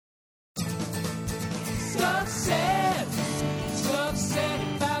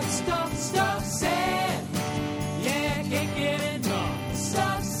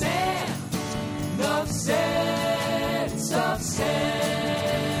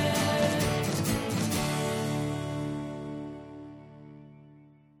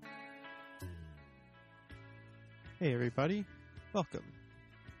Hey everybody, welcome.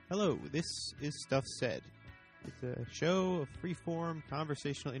 Hello, this is Stuff Said. It's a show of free-form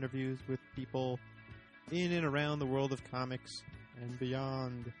conversational interviews with people in and around the world of comics and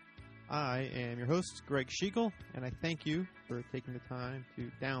beyond. I am your host, Greg Schiegel, and I thank you for taking the time to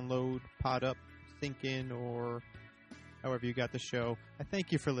download, pod up, sync in, or however you got the show. I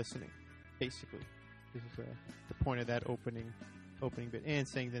thank you for listening, basically. This is the point of that opening bit, and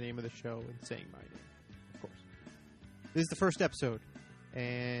saying the name of the show and saying my name, of course. This is the first episode,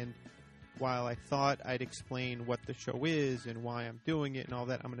 and while I thought I'd explain what the show is and why I'm doing it and all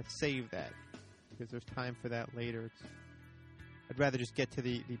that, I'm going to save that because there's time for that later. I'd rather just get to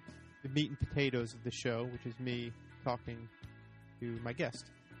the meat and potatoes of the show, which is me talking to my guest.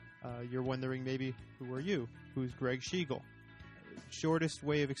 You're wondering maybe, who are you? Who's Greg Schiegel? Shortest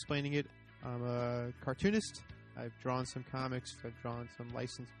way of explaining it, I'm a cartoonist. I've drawn some comics. I've drawn some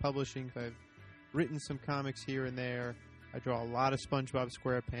licensed publishing. I've written some comics here and there. I draw a lot of SpongeBob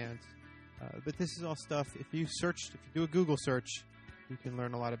SquarePants. But this is all stuff, if you do a Google search, you can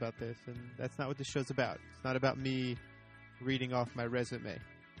learn a lot about this. And that's not what this show's about. It's not about me reading off my resume.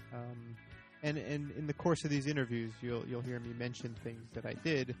 And in the course of these interviews, you'll hear me mention things that I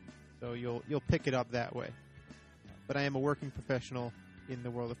did, so you'll pick it up that way. But I am a working professional in the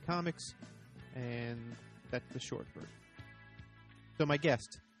world of comics, and that's the short version. So my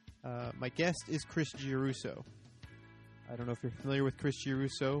guest is Chris Giarrusso. I don't know if you're familiar with Chris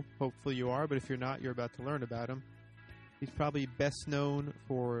Giarrusso. Hopefully you are, but if you're not, you're about to learn about him. He's probably best known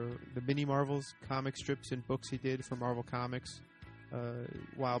for the Mini Marvels comic strips and books he did for Marvel Comics a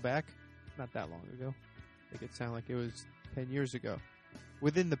while back. Not that long ago. Make it sound like it was 10 years ago.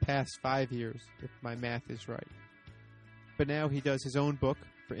 Within the past 5 years, if my math is right. But now he does his own book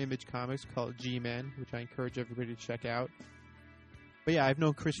for Image Comics called G-Man, which I encourage everybody to check out. But yeah, I've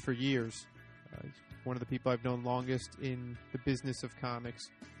known Chris for years. He's one of the people I've known longest in the business of comics.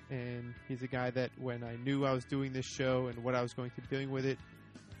 And he's a guy that when I knew I was doing this show and what I was going to be doing with it,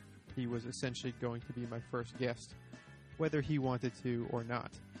 he was essentially going to be my first guest, whether he wanted to or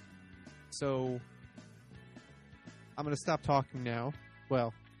not. So I'm going to stop talking now.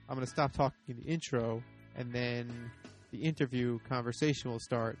 Well, I'm going to stop talking in the intro, and then the interview conversation will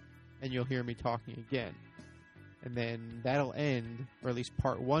start, and you'll hear me talking again. And then that'll end, or at least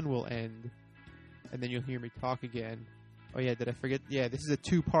part one will end, and then you'll hear me talk again. Oh yeah, did I forget? Yeah, this is a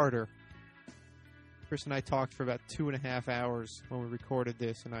two-parter. Chris and I talked for about 2.5 hours when we recorded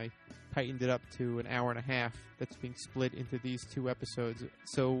this, and I tightened it up to an hour and a half that's being split into these two episodes.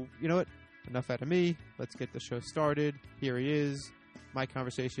 So, you know what? Enough out of me. Let's get the show started. Here he is, my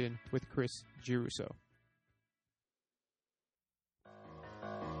conversation with Chris Giarrusso.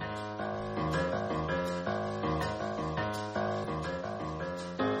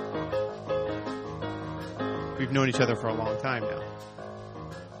 We've known each other for a long time now.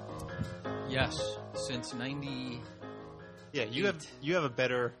 Yes, since 90. Yeah, you have a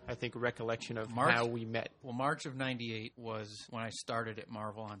better, I think, recollection of how we met. Well, March of 98 was when I started at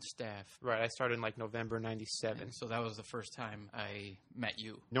Marvel on staff. Right, I started in November 97. And so that was the first time I met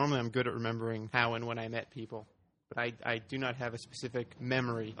you. Normally I'm good at remembering how and when I met people, but I do not have a specific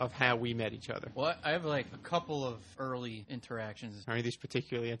memory of how we met each other. Well, I have a couple of early interactions. Are any of these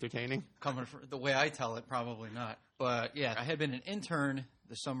particularly entertaining? Coming from the way I tell it, probably not. But yeah, I had been an intern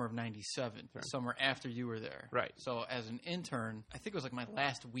the summer of 97, the summer after you were there. Right. So as an intern, I think it was my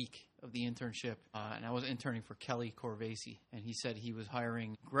last week of the internship, and I was interning for Kelly Corvasi, and he said he was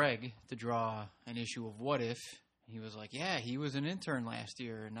hiring Greg to draw an issue of What If. He was like, yeah, he was an intern last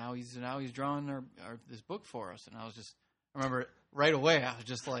year, and now he's drawing this book for us. And I remember right away, I was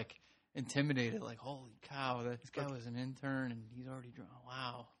just intimidated, holy cow, this guy was an intern, and he's already drawn.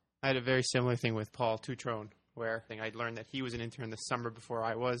 Wow. I had a very similar thing with Paul Tutrone, where I learned that he was an intern the summer before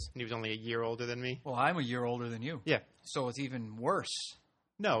I was, and he was only a year older than me. Well, I'm a year older than you. Yeah. So it's even worse.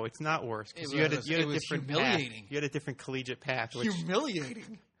 No, it's not worse. Because you had a different humiliating. Path. You had a different collegiate path.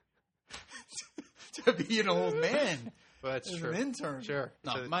 Humiliating. To be an old man. Well, that's true. An intern. Sure.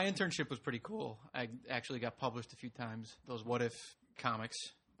 No, so my internship was pretty cool. I actually got published a few times, those What If comics.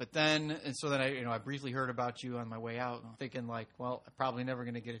 But then I briefly heard about you on my way out, thinking well, I'm probably never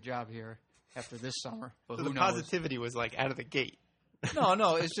going to get a job here after this summer. But so who the knows? Positivity was out of the gate.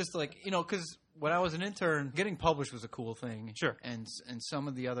 No, it's just because when I was an intern, getting published was a cool thing. Sure. And some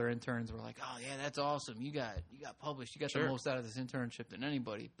of the other interns were like, oh yeah, that's awesome. You got published. You got sure. the most out of this internship than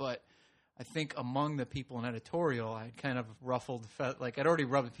anybody. But I think among the people in editorial, I'd kind of I'd already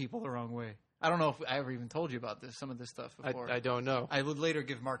rubbed people the wrong way. I don't know if I ever even told you about some of this stuff before. I don't know. I would later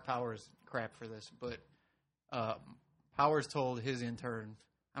give Mark Powers crap for this, but Powers told his intern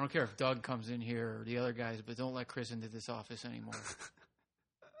I don't care if Doug comes in here or the other guys, but don't let Chris into this office anymore.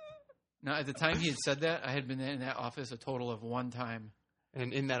 Now, at the time he had said that, I had been in that office a total of one time.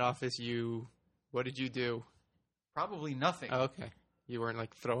 And in that office, what did you do? Probably nothing. Oh, okay. You weren't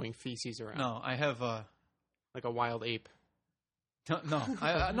like throwing feces around. No, I have like a wild ape. No,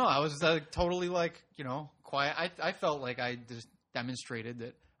 I was totally like, quiet. I felt like I just demonstrated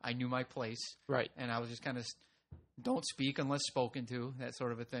that I knew my place. Right. And I was just kind of don't speak unless spoken to, that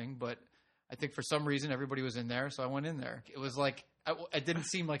sort of a thing. But I think for some reason everybody was in there, so I went in there. It was like it didn't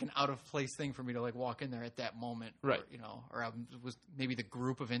seem like an out of place thing for me to like walk in there at that moment. Right. Or I was maybe the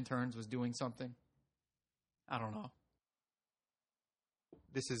group of interns was doing something. I don't know.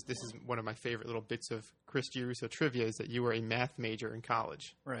 This is one of my favorite little bits of Chris Giarrusso trivia is that you were a math major in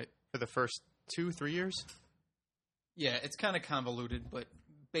college. Right. For the first 2-3 years? Yeah, it's kind of convoluted, but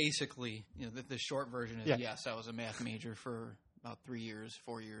basically, the short version is yes, I was a math major for about 4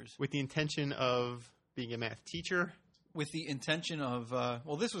 years. With the intention of being a math teacher? With the intention of,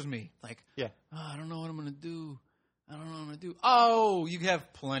 this was me. Like, I don't know what I'm going to do. I don't know what I'm going to do. Oh, you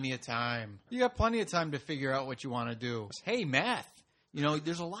have plenty of time. You got plenty of time to figure out what you want to do. Hey, math.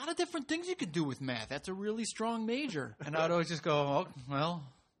 There's a lot of different things you could do with math. That's a really strong major. And I would always just go, oh, well,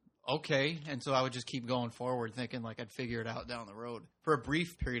 okay. And so I would just keep going forward thinking like I'd figure it out down the road. For a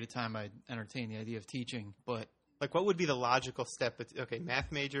brief period of time, I'd entertain the idea of teaching. But like what would be the logical step? Okay, math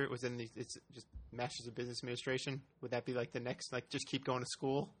major was it's just Masters of Business Administration. Would that be like the next, like just keep going to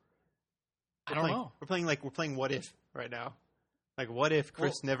school? I don't know. We're playing What If right now. Like what if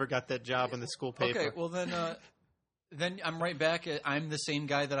Chris never got that job on the school paper? Okay, well then I'm right back at I'm the same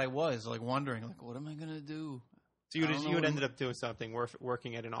guy that I was, like wondering, like, what am I going to do? So you would ended up doing something,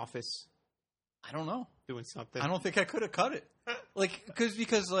 working at an office. I don't know. Doing something. I don't think I could have cut it.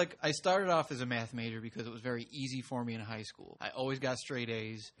 Because I started off as a math major because it was very easy for me in high school. I always got straight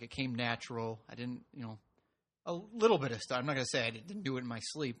A's. It came natural. I didn't, a little bit of stuff. I'm not going to say I didn't do it in my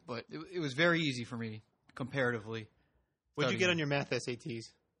sleep, but it was very easy for me comparatively. What did you get on your math SATs?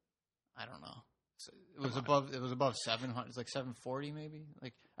 I don't know. It was above 700. It's like 740 maybe.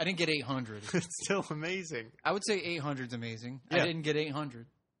 Like I didn't get 800. It's still amazing. I would say 800 is amazing. Yeah. I didn't get 800.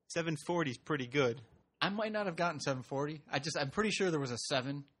 740 is pretty good. I might not have gotten 740. I'm pretty sure there was a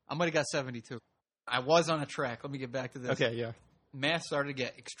 7. I might have got 72. I was on a track. Let me get back to this. Okay, yeah. Math started to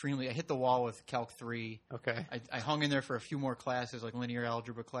get I hit the wall with Calc 3. Okay. I hung in there for a few more classes, like linear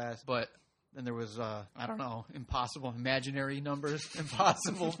algebra class, but then there was, I don't know, impossible imaginary numbers,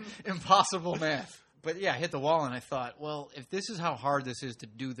 impossible math. But yeah, I hit the wall and I thought, well, if this is how hard this is to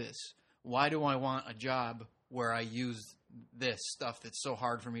do this, why do I want a job where I use this stuff that's so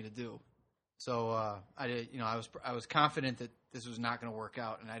hard for me to do? So I was confident that this was not going to work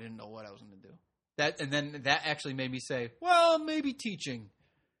out, and I didn't know what I was going to do. And then that actually made me say, well, maybe teaching,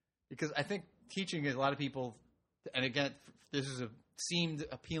 because I think teaching is a lot of people. And again, seemed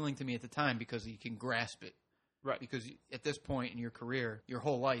appealing to me at the time because you can grasp it. Right. Because at this point in your career, your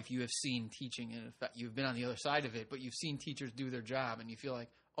whole life, you have seen teaching, and in fact, you've been on the other side of it, but you've seen teachers do their job, and you feel like,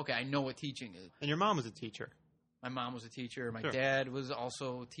 okay, I know what teaching is. And your mom was a teacher. My mom was a teacher. My Sure. dad was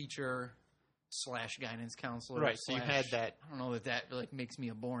also a teacher / guidance counselor. Right, so you had that. I don't know that like makes me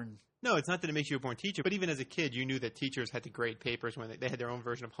a born. No, it's not that it makes you a born teacher, but even as a kid, you knew that teachers had to grade papers when they had their own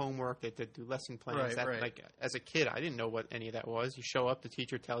version of homework. They had to do lesson plans. Right. Like as a kid, I didn't know what any of that was. You show up, the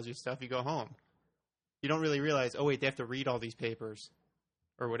teacher tells you stuff, you go home. You don't really realize, oh, wait, they have to read all these papers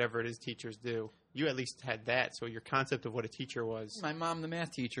or whatever it is teachers do. You at least had that, so your concept of what a teacher was. My mom, the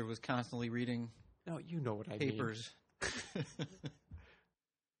math teacher, was constantly reading No, you know what I papers. mean.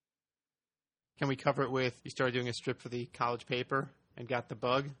 Can we cover it with you started doing a strip for the college paper and got the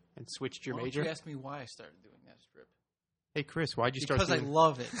bug and switched your major? You asked me why I started doing that strip. Hey, Chris, why'd you start Because doing I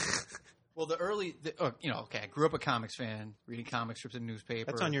love it. Well, I grew up a comics fan, reading comic strips in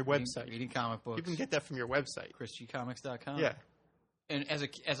newspaper. That's on your website. Reading comic books. You can get that from your website. ChrisGComics.com. Yeah. And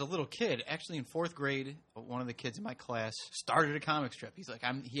as a little kid, actually in 4th grade, one of the kids in my class started a comic strip. He's like,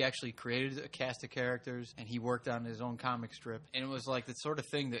 he actually created a cast of characters, and he worked on his own comic strip. And it was like the sort of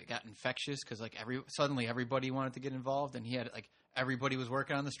thing that got infectious because like suddenly everybody wanted to get involved, and he had like everybody was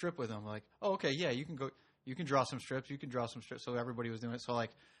working on the strip with him. Like, oh, okay, yeah, you can draw some strips, So everybody was doing it. So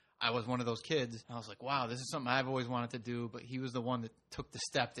like, I was one of those kids. And I was like, wow, this is something I've always wanted to do. But he was the one that took the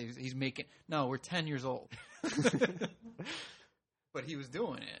step. He's making. No, we're 10 years old. But he was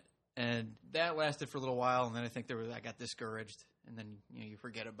doing it, and that lasted for a little while, and then I think I got discouraged, and then you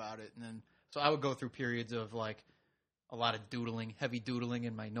forget about it, and then so I would go through periods of like a lot of heavy doodling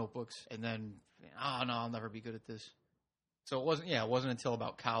in my notebooks, and then oh no, I'll never be good at this. So it wasn't until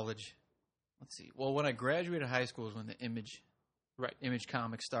about college. Let's see. Well, when I graduated high school was when the Image Right. Image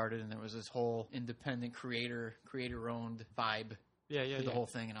Comics started, and there was this whole independent creator-owned vibe to the whole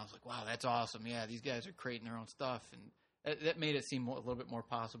thing. And I was like, wow, that's awesome. Yeah, these guys are creating their own stuff. And that made it seem a little bit more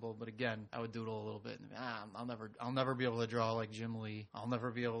possible. But again, I would doodle a little bit. And, I'll never be able to draw like Jim Lee. I'll never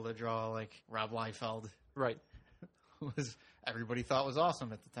be able to draw like Rob Liefeld. Right. Everybody thought was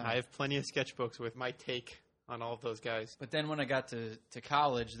awesome at the time. I have plenty of sketchbooks with my take on all of those guys. But then when I got to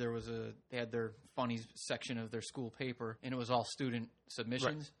college, they had their funnies section of their school paper, and it was all student submissions.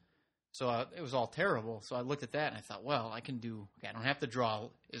 Right. So it was all terrible. So I looked at that and I thought, well, I don't have to draw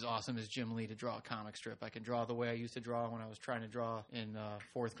as awesome as Jim Lee to draw a comic strip. I can draw the way I used to draw when I was trying to draw in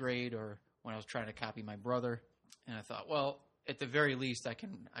 4th grade or when I was trying to copy my brother. And I thought, well, at the very least, I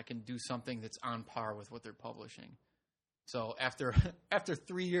can do something that's on par with what they're publishing. So after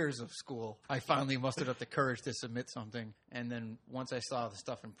 3 years of school, I finally mustered up the courage to submit something. And then once I saw the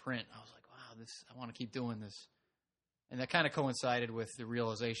stuff in print, I was like, wow, I want to keep doing this. And that kind of coincided with the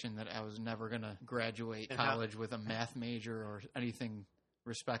realization that I was never going to graduate college with a math major or anything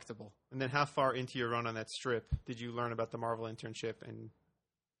respectable. And then how far into your run on that strip did you learn about the Marvel internship and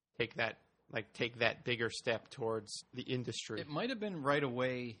take that bigger step towards the industry? It might have been right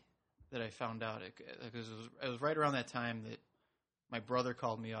away that I found out it, because it was right around that time that my brother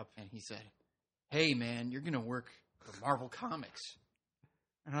called me up and he said, "Hey man, you're going to work for Marvel Comics."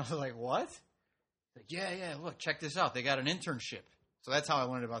 And I was like, "What?" He's like, yeah, look, check this out. They got an internship. So that's how I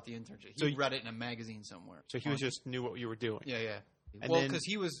learned about the internship. He read it in a magazine somewhere. So he just knew what you were doing. Yeah. And well, because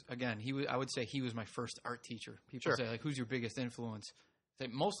I would say he was my first art teacher. People say, like, who's your biggest influence? I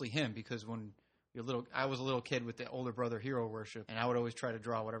say mostly him, because when I was a little kid with the older brother hero worship, and I would always try to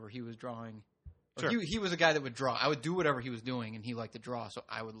draw whatever he was drawing. Sure. He was a guy that would draw. I would do whatever he was doing, and he liked to draw. So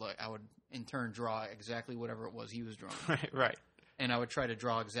I would in turn draw exactly whatever it was he was drawing. Right. And I would try to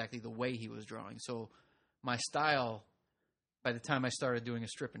draw exactly the way he was drawing. So my style, by the time I started doing a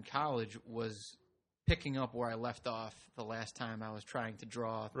strip in college, was picking up where I left off the last time I was trying to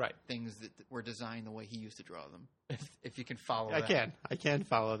draw things that were designed the way he used to draw them. If you can follow that. I can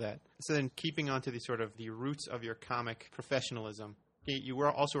follow that. So then keeping on to the roots of your comic professionalism, you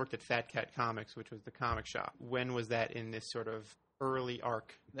also worked at Fat Cat Comics, which was the comic shop. When was that in this sort of early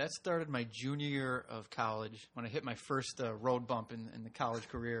arc? That started my junior year of college, when I hit my first road bump in the college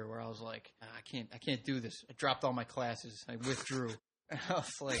career, where I was like, I can't do this. I dropped all my classes. I withdrew. I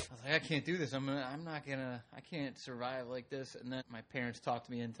was like, I can't do this. I can't survive like this. And then my parents talked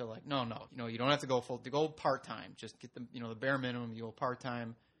me into like, no, you don't have to go go part-time. Just get the bare minimum. You go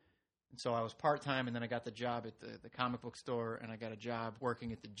part-time. And so I was part-time, and then I got the job at the comic book store, and I got a job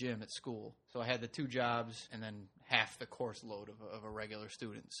working at the gym at school. So I had the 2 jobs and then half the course load of a regular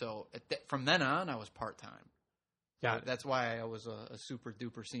student. So from then on, I was part-time. Got it. That's why I was a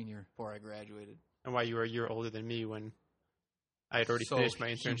super-duper senior before I graduated. And why you were a year older than me when I had already finished my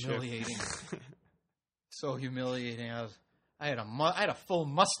internship. So humiliating. I had a full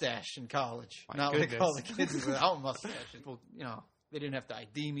mustache in college. Not goodness. like all the kids without mustaches. Well, they didn't have to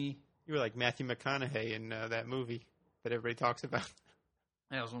ID me. You were like Matthew McConaughey in that movie that everybody talks about.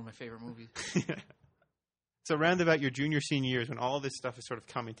 That was one of my favorite movies. So around about your junior, senior years, when all this stuff is sort of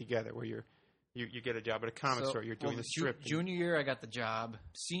coming together, where you get a job at a comic store, you're doing the strip. Junior year, I got the job.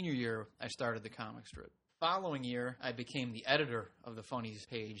 Senior year, I started the comic strip. Following year, I became the editor of the funnies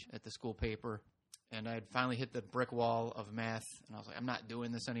page at the school paper, and I had finally hit the brick wall of math, and I was like, I'm not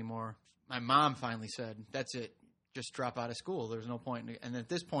doing this anymore. My mom finally said, that's it. Just drop out of school. There's no point. And at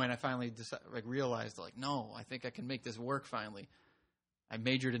this point, I finally realized, no, I think I can make this work finally. I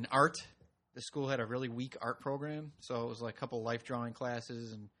majored in art. The school had a really weak art program, so it was like a couple life drawing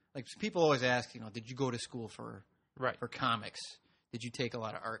classes. And people always ask, did you go to school for comics? Did you take a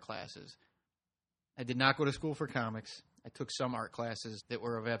lot of art classes? I did not go to school for comics. I took some art classes that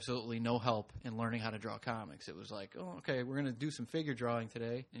were of absolutely no help in learning how to draw comics. It was like, oh, okay, we're going to do some figure drawing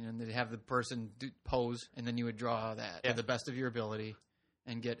today. And they'd have the person pose, and then you would draw that to the best of your ability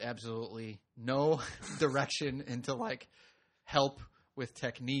and get absolutely no direction into, help with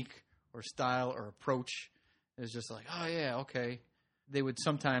technique or style or approach. It was just like, oh, yeah, okay. They would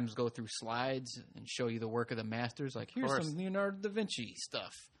sometimes go through slides and show you the work of the masters. Like, here's some Leonardo da Vinci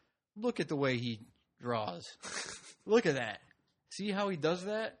stuff. Look at the way he draws. Look at that. See how he does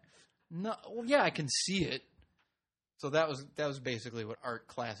that? No, well, yeah, I can see it. So that was basically what art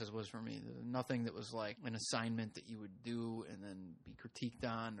classes was for me. Nothing that was like an assignment that you would do and then be critiqued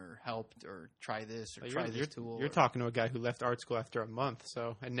on or helped or try this or try this tool. You're talking to a guy who left art school after a month,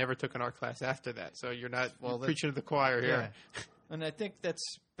 and never took an art class after that. So you're not preaching to the choir here. And I think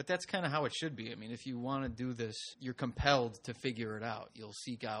that's kind of how it should be. I mean, if you want to do this, you're compelled to figure it out. You'll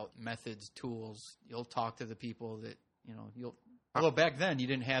seek out methods, tools. You'll talk to the people that, Although back then you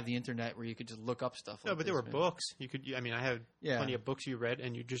didn't have the internet where you could just look up stuff. No, Like but there this, were man. books. You could. I mean, I have Yeah. plenty of books you read,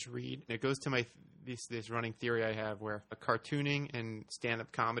 and you just read. And it goes to my this running theory I have, where cartooning and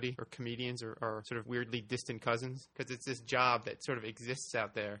stand-up comedy or comedians are sort of weirdly distant cousins, because it's this job that sort of exists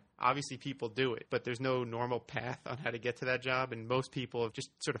out there. Obviously, people do it, but there's no normal path on how to get to that job, and most people just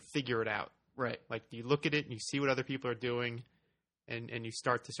sort of figure it out. Right. Like, you look at it and you see what other people are doing, and you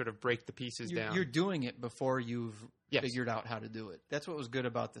start to sort of break the pieces down. You're doing it before you've Yes. figured out how to do it. That's what was good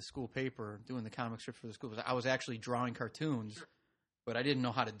about the school paper, doing the comic strips for the school. Was I was actually drawing cartoons, but I didn't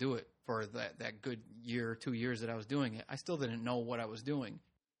know how to do it for that good year, 2 years that I was doing it. I still didn't know what I was doing.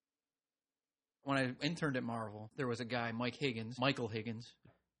 When I interned at Marvel, there was a guy, Michael Higgins.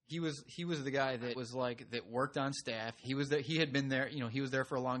 He was the guy that was that worked on staff. He had been there, he was there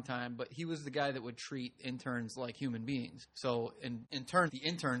for a long time, but he was the guy that would treat interns like human beings. So in turn, the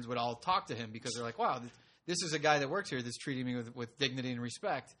interns would all talk to him because they're like, wow, this is a guy that works here that's treating me with dignity and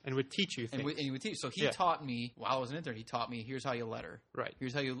respect. And would teach you things. And he would teach. So he taught me, while I was an intern, he taught me, here's how you letter. Right.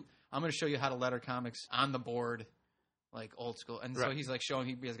 I'm going to show you how to letter comics on the board, like old school. And so Right. he's showing,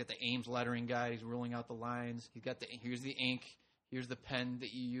 he's got the Ames lettering guide. He's ruling out the lines. He's got here's the ink. Here's the pen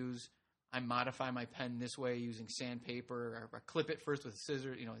that you use. I modify my pen this way using sandpaper. Or clip it first with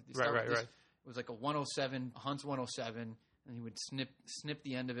scissors. Right. It was like a 107, a Hunt's 107, and he would snip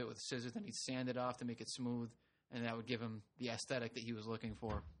the end of it with scissors. Then he'd sand it off to make it smooth, and that would give him the aesthetic that he was looking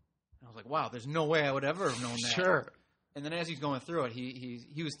for. And I was like, wow, there's no way I would ever have known that. Sure. And then as he's going through it,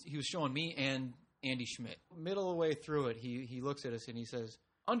 he was showing me and Andy Schmidt. Middle of the way through it, he looks at us and he says,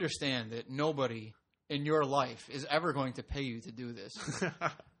 understand that nobody in your life is ever going to pay you to do this,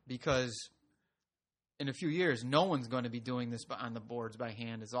 because in a few years, no one's going to be doing this on the boards by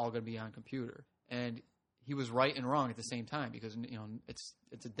hand. It's all going to be on computer. And he was right and wrong at the same time, because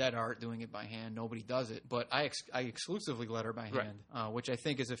it's a dead art doing it by hand. Nobody does it. But I exclusively letter by hand, which I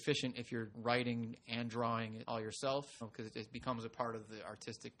think is efficient if you're writing and drawing it all yourself, because it becomes a part of the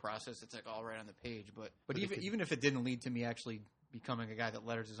artistic process. It's all right on the page. But even if it didn't lead to me actually becoming a guy that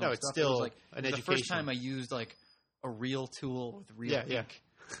letters his own No, it's stuff, still it was an the education. first time I used a real tool with real ink. Yeah.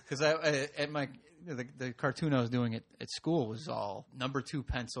 Because at my the cartoon I was doing at school was all number 2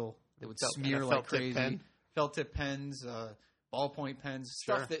 pencil that would smear like crazy. Pen. Felt tip pens, ballpoint pens,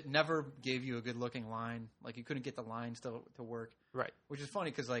 stuff that never gave you a good looking line. Like you couldn't get the lines to work. Right. Which is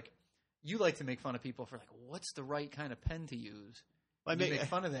funny because you like to make fun of people for what's the right kind of pen to use. Well, You make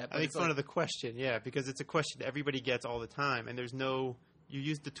fun of that. But I make fun of the question, because it's a question everybody gets all the time, and there's no. You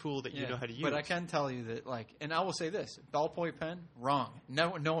use the tool that you know how to use. But I can tell you that, and I will say this: ballpoint pen, wrong.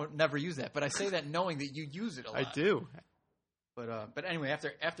 No, never use that. But I say that knowing that you use it a lot. I do. But anyway,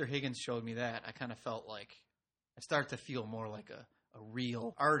 after Higgins showed me that, I kind of felt like I started to feel more like a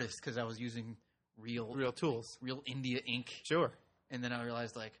real artist, because I was using real tools, real India ink. Sure. And then I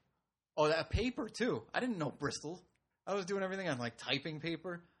realized that paper too. I didn't know Bristol. I was doing everything on typing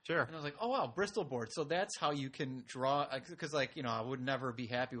paper. Sure. And I was like, oh wow, Bristol board. So that's how you can draw, because I would never be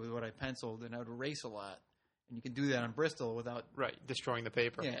happy with what I penciled, and I would erase a lot. And you can do that on Bristol without destroying the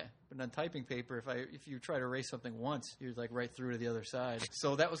paper. Yeah, but on typing paper, if you try to erase something once, you're right through to the other side.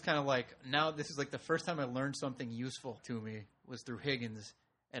 So that was kind of now this is the first time I learned something useful to me was through Higgins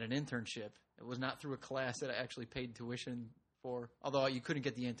at an internship. It was not through a class that I actually paid tuition for, although you couldn't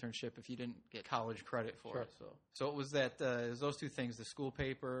get the internship if you didn't get college credit for it. So it was it was those two things, the school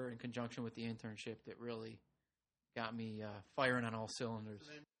paper in conjunction with the internship, that really got me firing on all cylinders.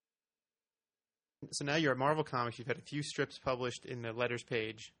 So now you're at Marvel Comics. You've had a few strips published in the letters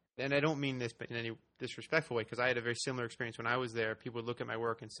page. And I don't mean this in any disrespectful way, because I had a very similar experience when I was there. People would look at my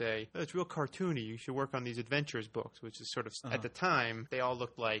work and say, oh, it's real cartoony. You should work on these adventures books, which is sort of, at the time, they all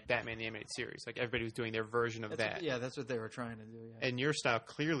looked like Batman the Animated Series. Everybody was doing their version of that. That's what they were trying to do, yeah. And your style,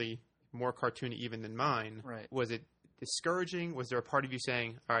 clearly more cartoony even than mine. Right. Was it discouraging? Was there a part of you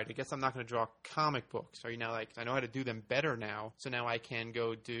saying, all right, I guess I'm not going to draw comic books? Are you now I know how to do them better now, so now I can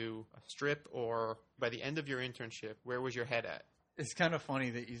go do a strip? Or by the end of your internship, where was your head at? It's kind of funny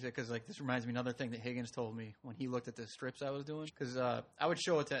that you said, because this reminds me of another thing that Higgins told me when he looked at the strips I was doing. Because I would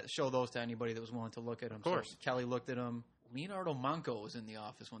show those to anybody that was willing to look at them. Of course. So Kelly looked at them. Leonardo Manco was in the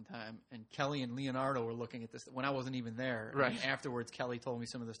office one time, and Kelly and Leonardo were looking at this when I wasn't even there. Right. And afterwards, Kelly told me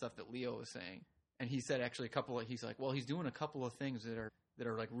some of the stuff that Leo was saying. And he said actually he's like, well, he's doing a couple of things that are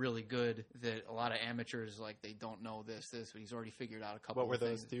really good, that a lot of amateurs they don't know this, but he's already figured out a couple. What were of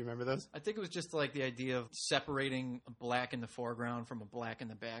those? things. Do you remember those? I think it was just the idea of separating a black in the foreground from a black in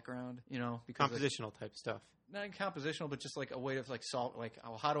the background, because Compositional type stuff. not compositional, but just like a way of like solve, like,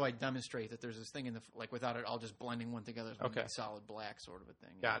 oh, how do I demonstrate that there's this thing in the, like, without it all just blending one together, as one solid black sort of a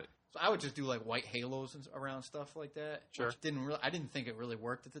thing. Got it. So I would just do like white halos around stuff like that. Sure. Which I didn't think it really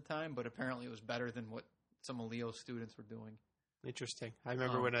worked at the time, but apparently it was better than what some of Leo's students were doing. Interesting. I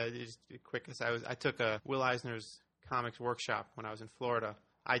remember when I took a Will Eisner's comics workshop when I was in Florida.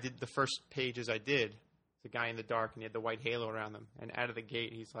 I did the first pages I did. The guy in the dark, and he had the white halo around him. And out of the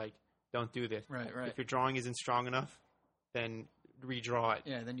gate, he's like, "Don't do this. Right. If your drawing isn't strong enough, then redraw it."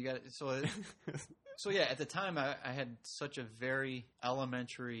 Yeah. Then you got it. So yeah, at the time I had such a very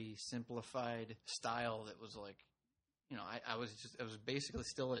elementary, simplified style that was like, you know, I was basically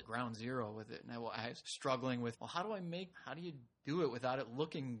still at ground zero with it, and I was struggling with, well, how do you do it without it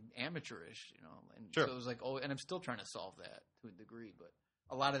looking amateurish, you know? And sure. So it was like, and I'm still trying to solve that to a degree, but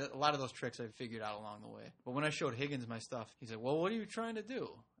a lot of those tricks I figured out along the way. But when I showed Higgins my stuff, he's like, "Well, what are you trying to do?"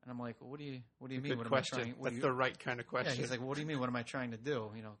 And I'm like, well, "What do you mean? Good what question. am I trying? That's the right kind of question." Yeah, he's like, "What do you mean? What am I trying to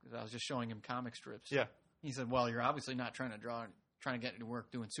do?" You know, because I was just showing him comic strips. Yeah. He said, "Well, you're obviously not trying to get into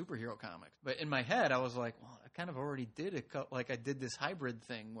work doing superhero comics." But in my head, I was like, "Well, I kind of already did it. Like I did this hybrid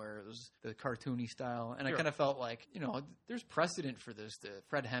thing where it was the cartoony style, and I kind of felt like, you know, there's precedent for this.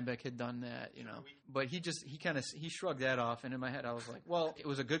 Fred Hembeck had done that, you know." But he shrugged that off, and in my head, I was like, "Well, it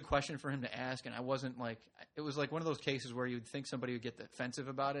was a good question for him to ask," and I wasn't like, it was like one of those cases where you'd think somebody would get defensive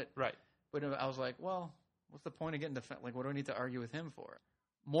about it, right? But I was like, "Well, what's the point of getting defensive? Like, what do I need to argue with him for?"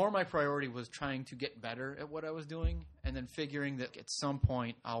 More my priority was trying to get better at what I was doing, and then figuring that at some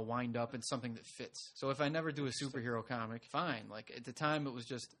point I'll wind up in something that fits. So if I never do a superhero comic, fine. Like at the time, it was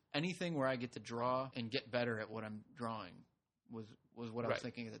just anything where I get to draw and get better at what I'm drawing was what I was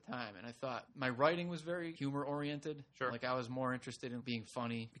thinking at the time. And I thought my writing was very humor oriented. Sure. Like I was more interested in being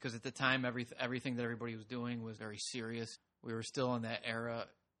funny because at the time everything that everybody was doing was very serious. We were still in that era.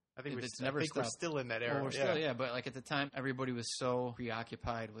 I think we're still in that era. Well, we're still, yeah, but like at the time, everybody was so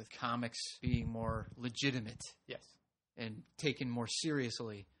preoccupied with comics being more legitimate, yes, and taken more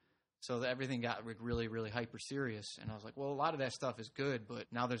seriously, so that everything got really, really hyper serious. And I was like, well, a lot of that stuff is good, but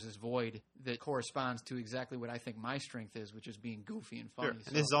now there's this void that corresponds to exactly what I think my strength is, which is being goofy and funny. Sure.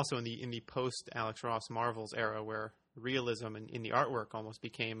 And this is also in the post Alex Ross Marvels era, where realism in the artwork almost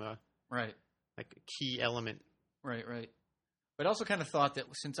became a key element. Right. But I also kind of thought that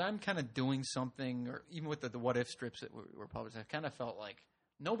since I'm kind of doing something, or even with the What If strips that were published, I kind of felt like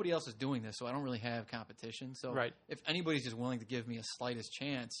nobody else is doing this, so I don't really have competition. So if anybody's just willing to give me a slightest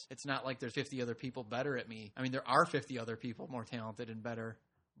chance, it's not like there's 50 other people better at me. I mean, there are 50 other people more talented and better,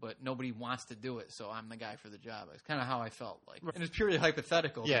 but nobody wants to do it, so I'm the guy for the job. It's kind of how I felt like. And it's purely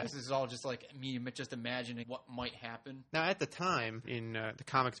hypothetical. Yeah. This is all just like me just imagining what might happen. Now, at the time, in the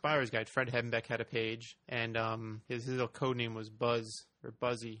Comics Buyer's Guide, Fred Hembeck had a page, and his little code name was Buzz, or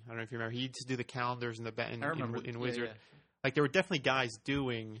Buzzy. I don't know if you remember. He used to do the calendars in Wizard. Yeah. Like, there were definitely guys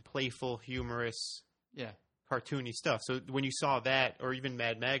doing playful, humorous, cartoony stuff. So when you saw that, or even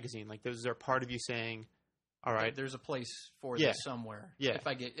Mad Magazine, like, those are part of you saying, all right, there's a place for this somewhere. Yeah.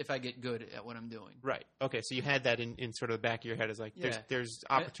 If I get good at what I'm doing. Right. Okay. So you had that in sort of the back of your head as like there's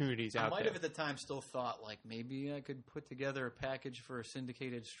opportunities out there. I might have at the time still thought like maybe I could put together a package for a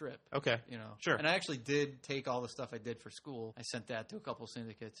syndicated strip. Okay. You know. Sure. And I actually did take all the stuff I did for school. I sent that to a couple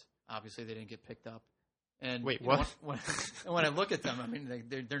syndicates. Obviously, they didn't get picked up. And wait, what? When I look at them, I mean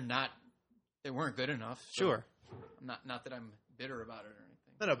they weren't good enough. So sure. Not that I'm bitter about it or anything.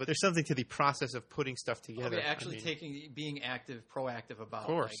 No, but there's something to the process of putting stuff together. Okay, actually being proactive about, of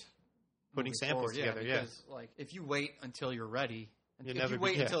course, like, putting samples together. Because, like, if you wait until you're ready, if you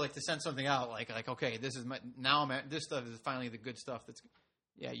wait until like to send something out, like okay, this is this stuff is finally the good stuff. That's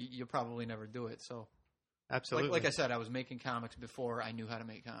you'll probably never do it. So absolutely, like I said, I was making comics before I knew how to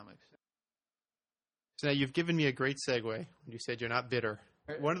make comics. So now you've given me a great segue when you said you're not bitter.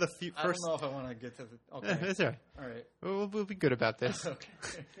 One of the few first. I don't know if I want to get to the. Okay, that's all right. All right, we'll be good about this.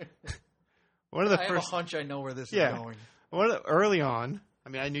 Okay. One of the I first. have a hunch I know where this is going. Early on, I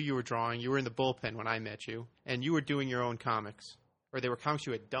mean, I knew you were drawing. You were in the bullpen when I met you, and you were doing your own comics, or they were comics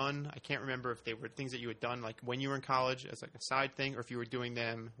you had done. I can't remember if they were things that you had done like when you were in college as like a side thing, or if you were doing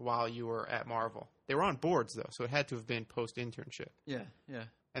them while you were at Marvel. They were on boards though, so it had to have been post internship. Yeah.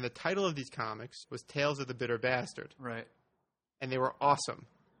 And the title of these comics was Tales of the Bitter Bastard. Right. And they were awesome.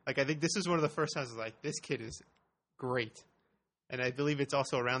 Like, I think this is one of the first times I was like, this kid is great. And I believe it's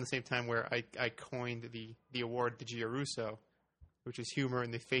also around the same time where I coined the award to Gio Russo, which is humor in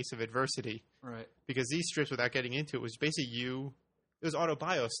the face of adversity. Right. Because these strips, without getting into it, was basically it was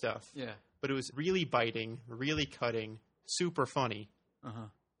autobio stuff. Yeah. But it was really biting, really cutting, super funny,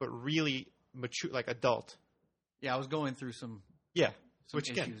 but really mature, like adult. Yeah, I was going through some Which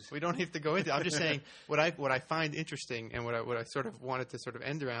again, issues. we don't have to go into. I'm just saying what I find interesting and what I sort of wanted to sort of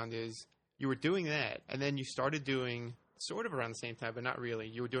end around is you were doing that, and then you started doing sort of around the same time, but not really.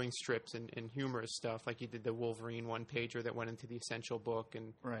 You were doing strips and humorous stuff, like you did the Wolverine one-pager that went into the Essential book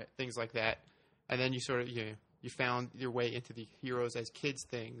and things like that. And then you sort of you found your way into the Heroes as Kids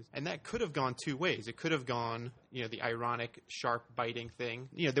things, and that could have gone two ways. It could have gone, the ironic, sharp, biting thing.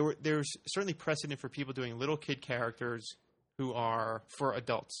 There's certainly precedent for people doing little kid characters who are for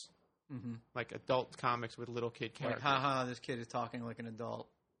adults, like adult comics with little kid characters. Like, haha, this kid is talking like an adult.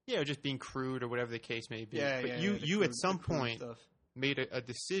 Yeah, or just being crude or whatever the case may be. Yeah, but you you at some point made a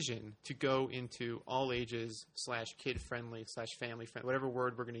decision to go into all ages / kid friendly / family friendly, whatever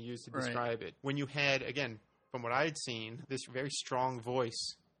word we're going to use to describe it. When you had, again, from what I had seen, this very strong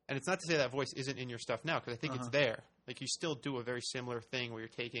voice. And it's not to say that voice isn't in your stuff now, because I think it's there. Like, you still do a very similar thing where you're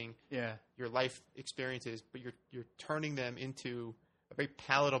taking your life experiences, but you're turning them into a very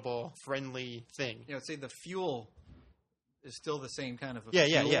palatable, friendly thing. I'd say the fuel is still the same kind of fuel.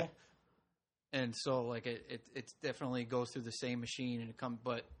 Yeah. And so, like, it definitely goes through the same machine, and it comes.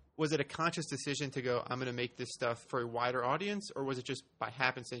 But was it a conscious decision to go, I'm going to make this stuff for a wider audience, or was it just by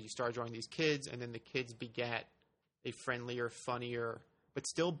happenstance you started drawing these kids, and then the kids begat a friendlier, funnier, but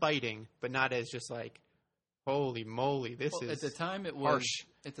still biting, but not as just like, holy moly, this is at the time it was harsh.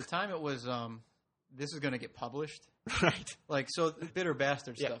 At the time it was this is going to get published, right? Like, so the Bitter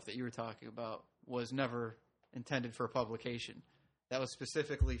Bastard stuff that you were talking about was never intended for publication. That was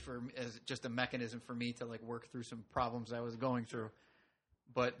specifically as just a mechanism for me to like work through some problems I was going through.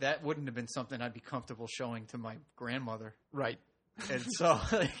 But that wouldn't have been something I'd be comfortable showing to my grandmother. Right. And so,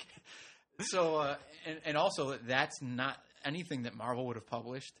 and also that's not anything that Marvel would have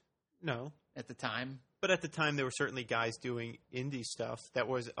published. No. At the time. But at the time, there were certainly guys doing indie stuff that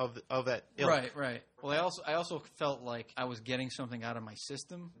was of that ilk. Right. Well, I also felt like I was getting something out of my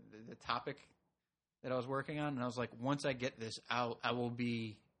system, the topic that I was working on, and I was like, once I get this out, I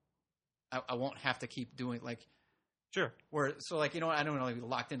won't have to keep doing like. Sure. So like, I don't want to be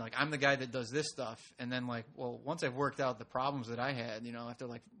locked in. Like, I'm the guy that does this stuff, and then like, well, once I've worked out the problems that I had, after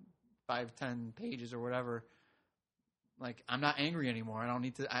like 5-10 pages or whatever, like, I'm not angry anymore. I don't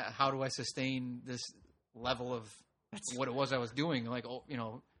need to. How do I sustain this level of what it was I was doing? Like,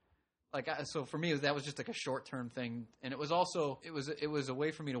 so for me, that was just like a short term thing, and it was also it was a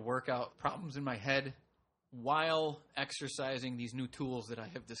way for me to work out problems in my head while exercising these new tools that I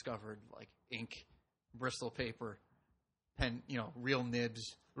have discovered, like ink, Bristol paper, pen, real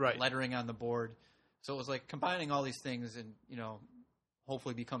nibs, lettering on the board. So it was like combining all these things and,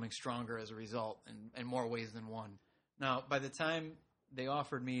 hopefully becoming stronger as a result in more ways than one. Now, by the time they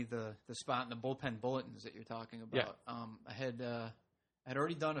offered me the spot in the Bullpen Bulletins that you're talking about, I had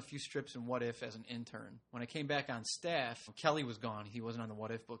already done a few strips in What If as an intern. When I came back on staff, Kelly was gone. He wasn't on the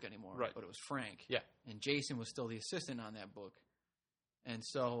What If book anymore, but it was Frank. Yeah. And Jason was still the assistant on that book. And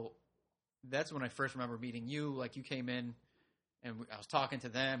so that's when I first remember meeting you. Like, you came in, and I was talking to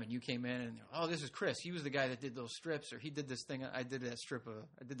them, and you came in, and this is Chris. He was the guy that did those strips, or he did this thing. I did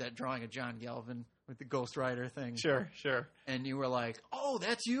that drawing of John Galvin with the Ghost Rider thing. Sure. And you were like, "Oh,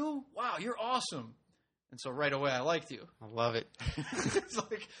 that's you? Wow, you're awesome." And so right away, I liked you. I love it. It's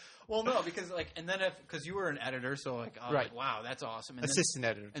like, well, no, because like, and then because you were an editor, so like, I was like, wow, that's awesome. And assistant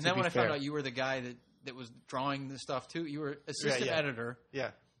editor. And then when I found out you were the guy that was drawing the stuff too, you were assistant editor. Yeah.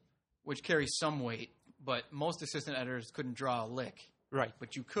 Which carries some weight, but most assistant editors couldn't draw a lick. Right.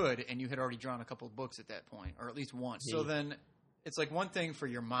 But you could, and you had already drawn a couple of books at that point, or at least one. Yeah. So then it's like one thing for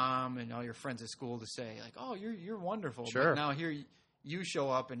your mom and all your friends at school to say, like, oh, you're wonderful. Sure. But now here you show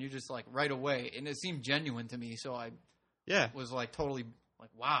up, and you're just like right away, and it seemed genuine to me, so I was like totally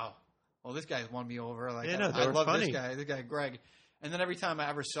like, wow, well, this guy's won me over. Like, I love funny. this guy, Greg. And then every time I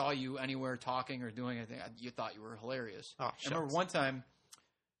ever saw you anywhere talking or doing anything, you thought you were hilarious. Oh, I remember one time,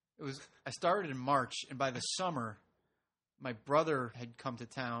 I started in March, and by the summer, my brother had come to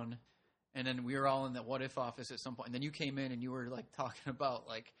town, and then we were all in that What If office at some point. And then you came in, and you were like talking about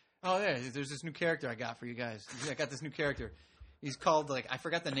like, oh yeah, there's this new character I got for you guys. I got this new character. He's called like, I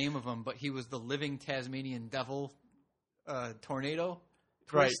forgot the name of him, but he was the living Tasmanian devil, tornado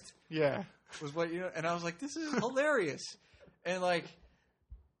twist. Right. Yeah. Was what and I was like, this is hilarious. And like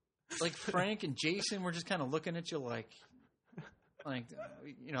Frank and Jason were just kind of looking at you like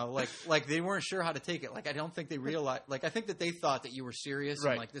they weren't sure how to take it. Like, I don't think they realized. Like, I think that they thought that you were serious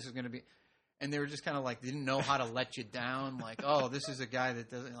and like this is going to be. And they were just kind of like, didn't know how to let you down. Like, oh, this is a guy that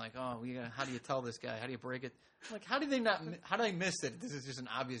doesn't like. Oh, how do you tell this guy? How do you break it? Like, how did they not? How did I miss it? This is just an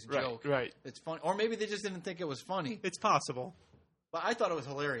obvious joke. Right. It's funny, or maybe they just didn't think it was funny. It's possible. But I thought it was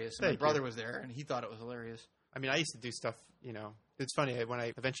hilarious. And my brother was there, and he thought it was hilarious. I mean, I used to do stuff, It's funny, when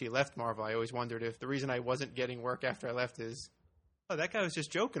I eventually left Marvel, I always wondered if the reason I wasn't getting work after I left is, oh, that guy was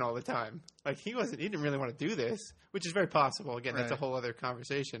just joking all the time. Like, he didn't really want to do this, which is very possible. Again, that's a whole other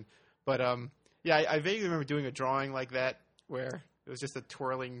conversation. But, yeah, I vaguely remember doing a drawing like that where it was just a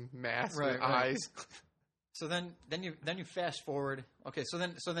twirling mass with eyes. So then you fast forward. Okay, so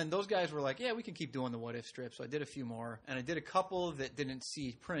then those guys were like, yeah, we can keep doing the What If strip. So I did a few more, and I did a couple that didn't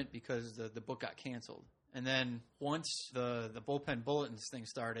see print because the book got canceled. And then once the Bullpen Bulletins thing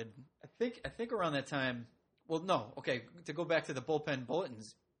started, I think around that time. Well, no, okay. To go back to the Bullpen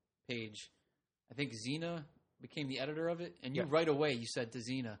Bulletins page, I think Xena became the editor of it, and you right away you said to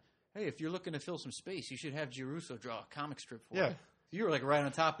Xena, hey, if you're looking to fill some space, you should have Giarusso draw a comic strip for you. You were like right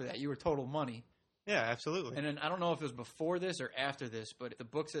on top of that. You were total money. Yeah, absolutely. And then I don't know if it was before this or after this, but the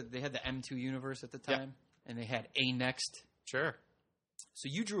books that they had the M2 universe at the time, and they had A Next. Sure. So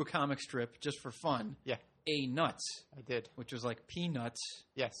you drew a comic strip just for fun. Yeah. A Nuts. I did. Which was like Peanuts.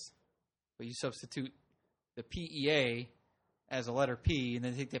 Yes. But you substitute the PEA as a letter P, and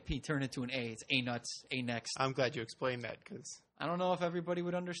then take that P, turn it to an A. It's A Nuts, A Next. I'm glad you explained that, because I don't know if everybody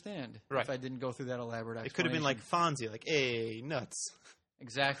would understand if I didn't go through that elaborate explanation. It could have been like Fonzie, like A Nuts.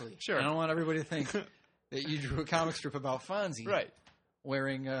 Exactly. Sure. I don't want everybody to think that you drew a comic strip about Fonzie. Right.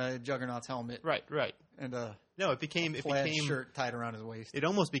 Wearing a Juggernaut's helmet. Right. And it became shirt tied around his waist. It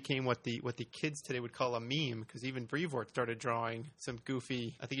almost became what the kids today would call a meme, because even Brevoort started drawing some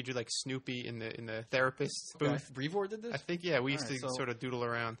goofy. I think he drew like Snoopy in the therapist booth. Brevoort did this? I think we used to sort of doodle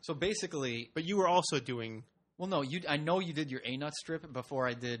around. So basically, but you were also doing. Well, no, I know you did your A-Nut strip before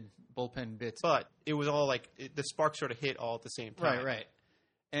I did Bullpen Bits. But it was all like the spark sort of hit all at the same time. Right.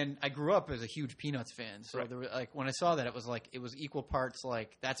 And I grew up as a huge Peanuts fan, so there was, like, when I saw that, it was equal parts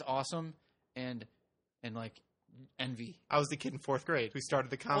like that's awesome and like envy. I was the kid in 4th grade who started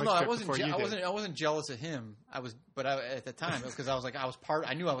the comic strip before you did. I wasn't jealous of him. At the time because I was like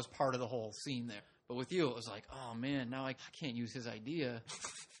I knew I was part of the whole scene there. But with you, it was like, oh man, now I can't use his idea.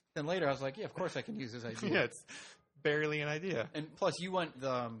 Then later, I was like, yeah, of course I can use his idea. Yeah, it's barely an idea. And plus, you went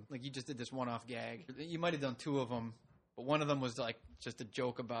like you just did this one-off gag. You might have done 2 of them. But one of them was like just a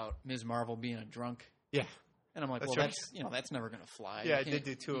joke about Ms. Marvel being a drunk. Yeah. And I'm like, that's never going to fly. Yeah, I did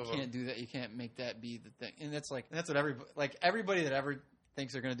do 2 of them. You can't do that. You can't make that be the thing. And that's what everybody that ever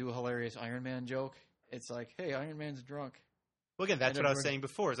thinks they're going to do a hilarious Iron Man joke, it's like, hey, Iron Man's drunk. Well, again, that's what I was saying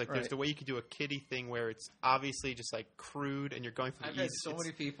before. Is like there's the way you could do a kiddie thing where it's obviously just like crude and you're going for the easy. I've had so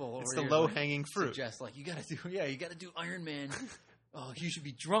many people. It's the low-hanging fruit. Suggest like you got to do Iron Man. Oh, you should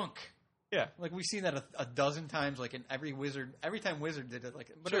be drunk. Yeah, like we've seen that a dozen times. Like in every time Wizard did it.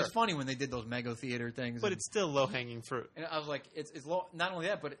 But it was funny when they did those Mega Theater things. But it's still low hanging fruit. And I was like, it's low. Not only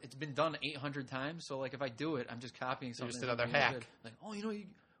that, but it's been done 800 times. So like if I do it, I'm just copying something. Just another hack. Like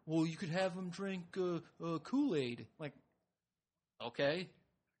you could have them drink Kool-Aid. Like, okay,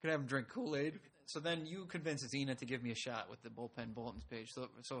 could have them drink Kool-Aid. So then you convinced Xena to give me a shot with the Bullpen Bulletins page. So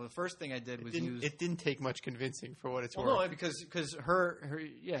the first thing I did was use... It didn't take much convincing for what it's worth. No, because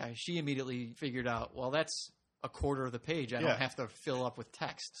she immediately figured out, well, that's a quarter of the page. I don't have to fill up with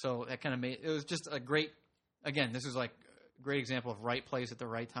text. So that kind of it was just a great... Again, this is like a great example of right place at the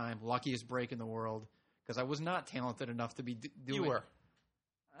right time. Luckiest break in the world. Because I was not talented enough to be doing... You were.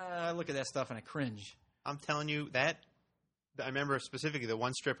 I look at that stuff and I cringe. I'm telling you that... I remember specifically the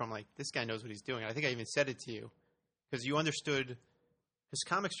one strip. I'm like, this guy knows what he's doing. I think I even said it to you because you understood. Because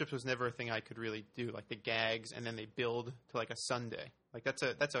comic strips was never a thing I could really do, like the gags, and then they build to like a Sunday. Like that's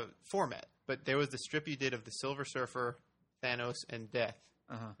a format. But there was the strip you did of the Silver Surfer, Thanos, and Death,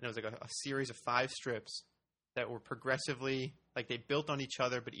 and it was like a series of 5 strips that were progressively like they built on each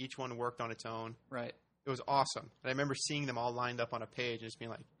other, but each one worked on its own. Right. It was awesome, and I remember seeing them all lined up on a page and just being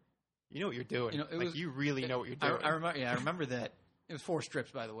like. You know what you're doing. You really know what you're doing. I remember that. It was 4 strips,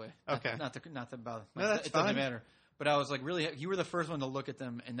 by the way. Okay. Not to bother. No, that's it fine. Doesn't matter. But I was like, really, you were the first one to look at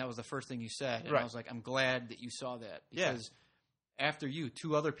them, and that was the first thing you said. And I was like, I'm glad that you saw that because after you,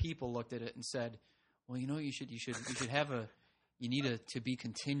 2 other people looked at it and said, well, you should have you need it to be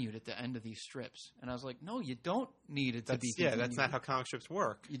continued at the end of these strips. And I was like, no, you don't need it to be continued. Yeah, that's not how comic strips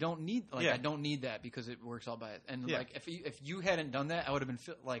work. You don't need, I don't need that because it works all by it. And like, if you hadn't done that, I would have been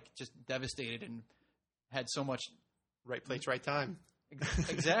like just devastated and had so much. Right place, right time.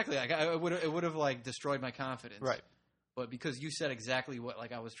 Exactly. Like, it would have like destroyed my confidence. Right. But because you said exactly what,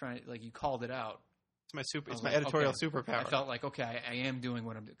 like I was trying to, like you called it out. It's my editorial superpower. I felt like, okay, I am doing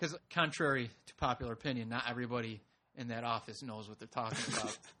what I'm doing. Because contrary to popular opinion, not everybody in that office knows what they're talking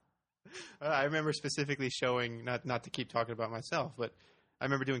about. I remember specifically showing, not to keep talking about myself, but I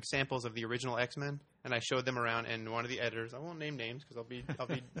remember doing samples of the original X-Men, and I showed them around, and one of the editors, I won't name names because I'll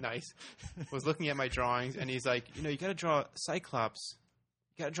be nice, was looking at my drawings, and he's like, you got to draw Cyclops.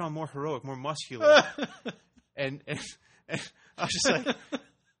 You got to draw more heroic, more muscular. and I was just like,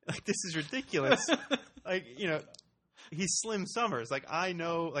 this is ridiculous. Like, he's Slim Summers. Like, I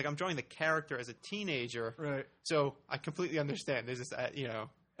know, like, I'm drawing the character as a teenager. Right. So I completely understand. There's this,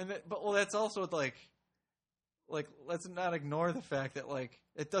 But that's also like, let's not ignore the fact that, like,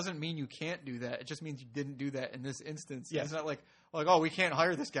 it doesn't mean you can't do that. It just means you didn't do that in this instance. Yes. It's not like, oh, we can't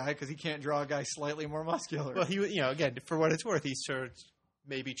hire this guy because he can't draw a guy slightly more muscular. Well, he, again, for what it's worth, he's sort of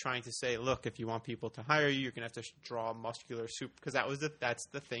maybe trying to say, look, if you want people to hire you, you're going to have to draw muscular soup, because that's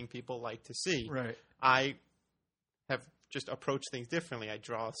the thing people like to see. Right. I have just approached things differently. I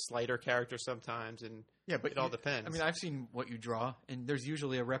draw a slighter character sometimes, and but it all depends. I mean, I've seen what you draw, and there's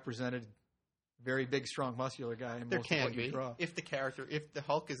usually a represented very big, strong, muscular guy in there most can of what be. you draw. If the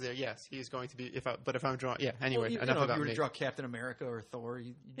Hulk is there, yes, he is going to be. But if I'm drawing, anyway, well, enough about if you were me. to draw Captain America or Thor,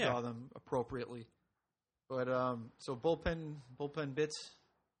 you draw them appropriately. But so bullpen bits.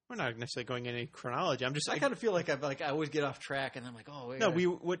 We're not necessarily going in any chronology. I kind of feel like I always get off track, and I'm like, oh, wait. No,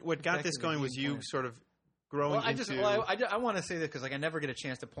 what got this going was you sort of growing into. I want to say that because, like, I never get a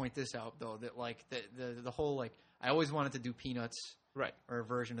chance to point this out, though. That, like, the whole, like, I always wanted to do Peanuts, right, or a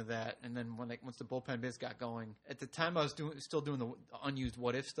version of that. And then once the bullpen bits got going, at the time I was still doing the unused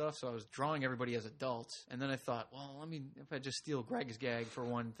What If stuff, so I was drawing everybody as adults. And then I thought, well, if I just steal Greg's gag for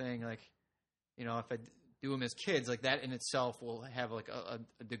one thing, like, if I do them as kids, like, that in itself will have, like,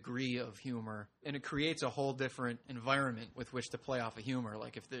 a degree of humor, and it creates a whole different environment with which to play off of humor.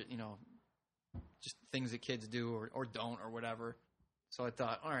 Like, if they're, just things that kids do or don't or whatever. So I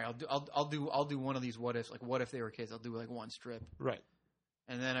thought, all right, I'll do one of these what ifs. Like, what if they were kids? I'll do, like, one strip. Right.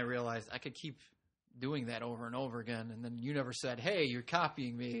 And then I realized I could keep doing that over and over again. And then you never said, "Hey, you're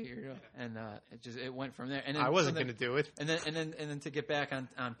copying me," and it went from there. And then, I wasn't going to do it. And then to get back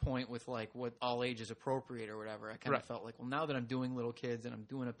on point with, like, what all age is appropriate or whatever, I kind of felt like, well, now that I'm doing little kids and I'm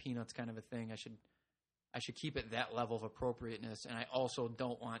doing a Peanuts kind of a thing, I should keep it that level of appropriateness. And I also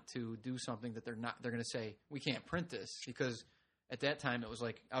don't want to do something that they're going to say, we can't print this, because at that time it was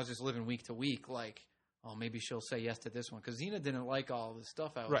like I was just living week to week, like, oh, maybe she'll say yes to this one, because Xena didn't like all the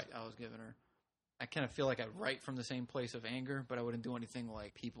stuff I was giving her. I kind of feel like I write from the same place of anger, but I wouldn't do anything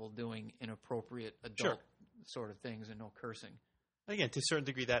like people doing inappropriate adult sort of things and no cursing. Again, to a certain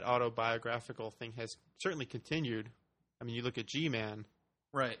degree, that autobiographical thing has certainly continued. I mean, you look at G-Man,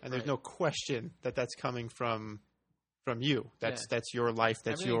 right? And there's no question that that's coming from you. That's your life.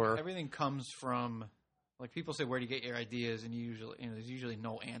 Everything comes from, like, people say, where do you get your ideas? And there's usually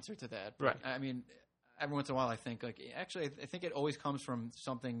no answer to that. Right. I mean, every once in a while I think, like, actually, I think it always comes from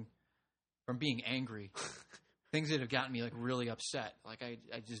something. From being angry, things that have gotten me, like, really upset. Like, I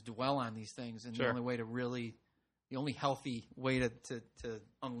just dwell on these things, and the only healthy way to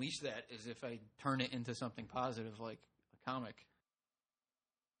unleash that is if I turn it into something positive, like a comic.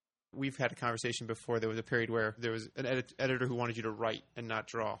 We've had a conversation before. There was a period where there was an editor who wanted you to write and not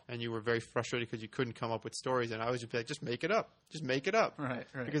draw, and you were very frustrated because you couldn't come up with stories. And I was just like, just make it up, right?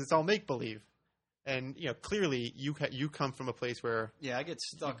 Because it's all make believe. And, clearly you come from a place where I get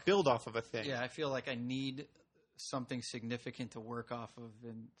stuck. You build off of a thing. Yeah, I feel like I need something significant to work off of,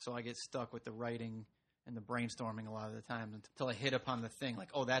 and so I get stuck with the writing and the brainstorming a lot of the time until I hit upon the thing, like,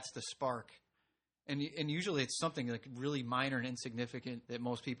 oh, that's the spark. And usually it's something, like, really minor and insignificant that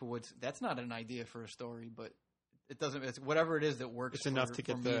most people would. That's not an idea for a story, but it doesn't. It's whatever it is that works. It's enough to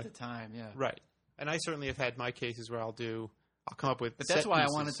get the time. Yeah, right. And I certainly have had my cases where I'll come up with. But that's why I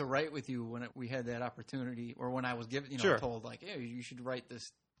wanted to write with you when we had that opportunity, or when I was given, told, like, hey, you should write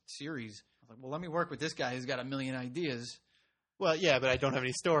this series. I was like, well, let me work with this guy who's got a million ideas. Well, yeah, but I don't have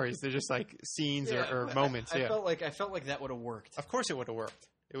any stories. They're just like scenes or moments. I felt like that would have worked. Of course, it would have worked.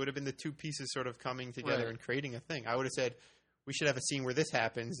 It would have been the two pieces sort of coming together and creating a thing. I would have said, we should have a scene where this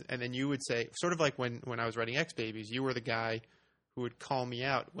happens, and then you would say, sort of like when I was writing X Babies, you were the guy who would call me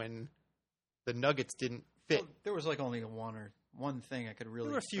out when the nuggets didn't fit. Well, there was like only one thing I could really.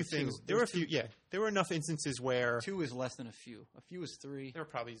 There were a few things. There were a few. Yeah, there were enough instances where 2 is less than a few. A few is 3.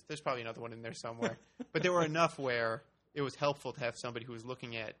 There's probably another one in there somewhere. But there were enough where it was helpful to have somebody who was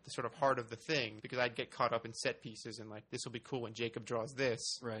looking at the sort of heart of the thing, because I'd get caught up in set pieces and, like, this will be cool when Jacob draws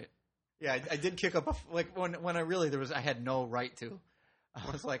this. Right. Yeah, I did kick up like when I had no right to.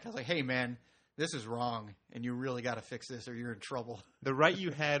 I was like, hey man, this is wrong, and you really got to fix this, or you're in trouble. The right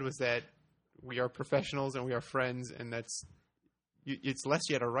you had was that we are professionals and we are friends, and it's less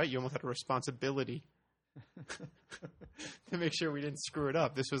you had a right, you almost had a responsibility to make sure we didn't screw it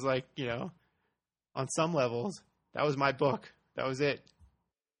up. This was like, on some levels, that was my book. That was it.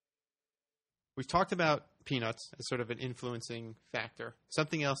 We've talked about Peanuts as sort of an influencing factor.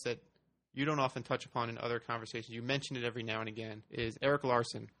 Something else that you don't often touch upon in other conversations, you mention it every now and again, is Eric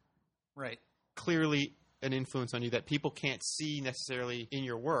Larson. Right. Clearly an influence on you that people can't see necessarily in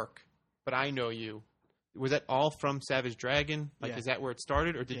your work, but I know you. Was that all from Savage Dragon? Like, Yeah. Is that where it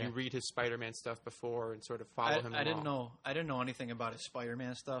started, or did Yeah. you read his Spider-Man stuff before and sort of follow him I along? didn't know anything about his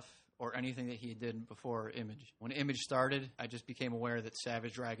Spider-Man stuff or anything that he did before Image. When Image started, I just became aware that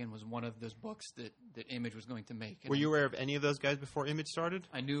Savage Dragon was one of those books that Image was going to make. And Were you aware of any of those guys before Image started?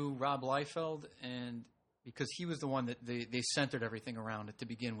 I knew Rob Liefeld, and because he was the one that they centered everything around it to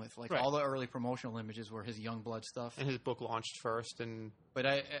begin with. Like, Right. all the early promotional images were his Youngblood stuff. And his book launched first, and But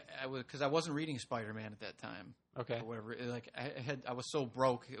I was, because I wasn't reading Spider-Man at that time. okay. Or whatever. Like, I was so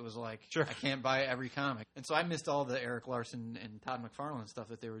broke. It was like, Sure. I can't buy every comic. And so I missed all the Eric Larson and Todd McFarlane stuff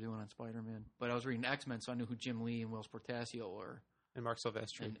that they were doing on Spider-Man. But I was reading X-Men, so I knew who Jim Lee and Will Portasio were, And Mark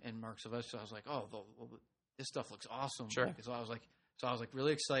Silvestri. and Mark Silvestri. So I was like, oh, this stuff looks awesome. Sure. Like, so I was like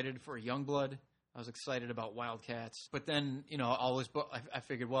really excited for Youngblood. I was excited about Wildcats. But then, all this book, I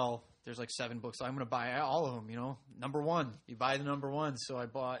figured, well, there's like 7 books. So I'm going to buy all of them, Number 1. You buy the number 1. So I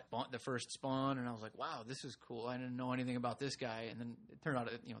bought the first Spawn, and I was like, wow, this is cool. I didn't know anything about this guy. And then it turned out,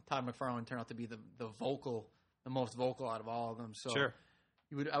 Todd McFarlane turned out to be the most vocal out of all of them. So Sure.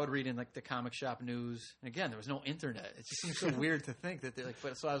 I would read in like the comic shop news, and again, there was no internet. It just seems so weird to think that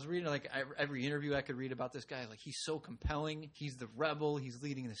so I was reading like every interview I could read about this guy. Like, he's so compelling. He's the rebel. He's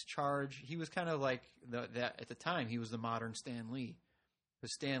leading this charge. He was kind of like that at the time. He was the modern Stan Lee,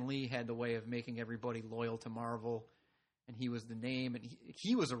 because Stan Lee had the way of making everybody loyal to Marvel, and he was the name, and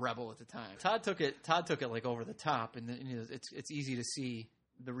he was a rebel at the time. Todd took it like over the top, and it's easy to see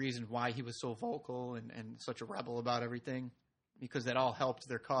the reason why he was so vocal and such a rebel about everything. Because that all helped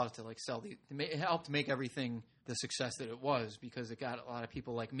their cause to like sell it helped make everything the success that it was, because it got a lot of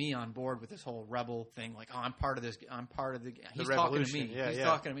people like me on board with this whole rebel thing. Like, oh, I'm part of this. I'm part of he's talking to me. Yeah, he's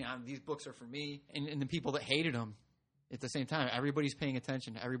talking to me. These books are for me. And the people that hated him at the same time, everybody's paying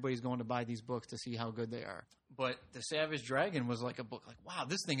attention. Everybody's going to buy these books to see how good they are. But the Savage Dragon was like a book like, wow,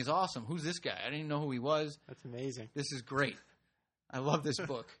 this thing is awesome. Who's this guy? I didn't even know who he was. That's amazing. This is great. I love this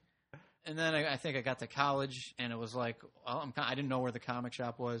book. And then I think I got to college, and it was like, well, I didn't know where the comic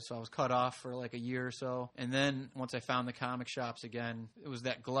shop was, so I was cut off for like a year or so. And then once I found the comic shops again, it was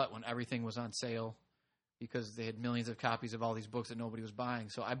that glut when everything was on sale, because they had millions of copies of all these books that nobody was buying.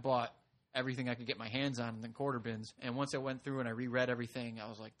 So I bought everything I could get my hands on in the quarter bins. And once I went through and I reread everything, I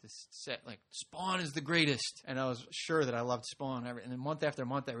was like, Spawn is the greatest. And I was sure that I loved Spawn. And then month after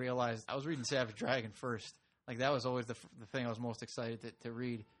month, I realized I was reading Savage Dragon first. Like, that was always the thing I was most excited to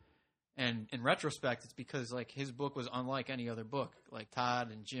read. And in retrospect, it's because like his book was unlike any other book. Like, Todd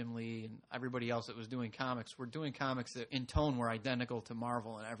and Jim Lee and everybody else that was doing comics were doing comics that in tone were identical to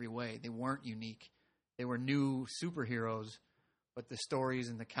Marvel in every way. They weren't unique. They were new superheroes, but the stories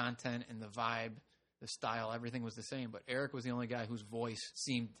and the content and the vibe, the style, everything was the same. But Eric was the only guy whose voice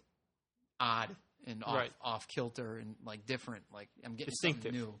seemed odd and off kilter and like different. Like, I'm getting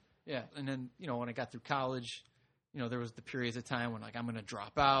distinctive. something new. Yeah. And then, when I got through college, there was the periods of time when like I'm going to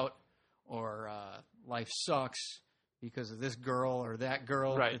drop out, or life sucks because of this girl or that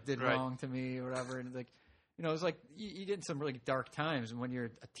girl that did wrong to me or whatever. And like, it's like you get in some really dark times. And when you're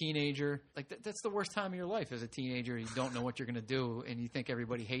a teenager, like that's the worst time of your life as a teenager. You don't know what you're going to do, and you think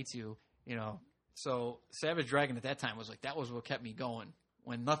everybody hates you, So Savage Dragon at that time was like, that was what kept me going.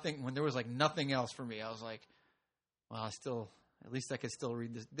 When there was like nothing else for me, I was like, well, at least I could still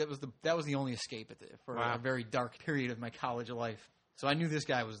read this. That was the only escape for a very dark period of my college life. So I knew this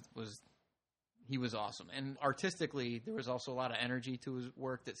guy he was awesome. And artistically, there was also a lot of energy to his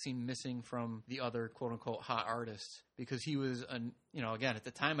work that seemed missing from the other quote-unquote hot artists, because he was, again, at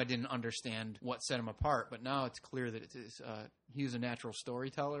the time I didn't understand what set him apart, but now it's clear that he was a natural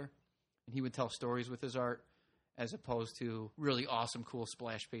storyteller, and he would tell stories with his art as opposed to really awesome, cool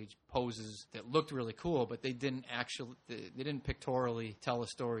splash page poses that looked really cool, but they didn't pictorially tell a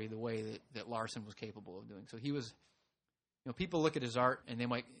story the way that Larson was capable of doing. So he was, people look at his art and they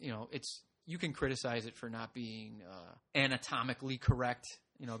might, you can criticize it for not being anatomically correct.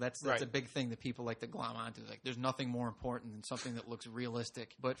 That's a big thing that people like to glom onto. It's like, there's nothing more important than something that looks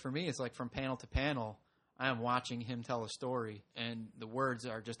realistic. But for me, it's like from panel to panel, I am watching him tell a story, and the words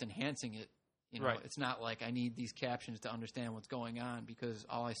are just enhancing it. It's not like I need these captions to understand what's going on, because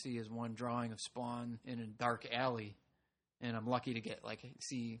all I see is one drawing of Spawn in a dark alley, and I'm lucky to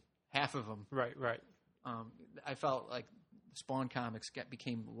see half of them. Right. I felt like Spawn comics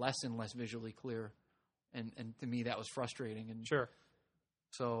became less and less visually clear, and to me that was frustrating. And sure.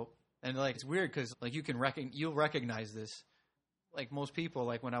 So, and like, it's weird because like you'll recognize this like most people,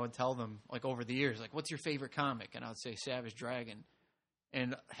 like when I would tell them, like over the years, like, what's your favorite comic? And I would say Savage Dragon.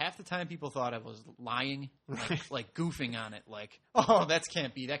 And half the time people thought I was lying, like goofing on it. Like, oh, that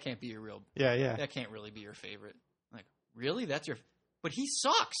can't be your real, that can't really be your favorite. Like, really? That's your, but he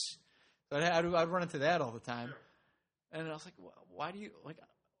sucks. So I'd run into that all the time. Sure. And I was like, well, why do you, like,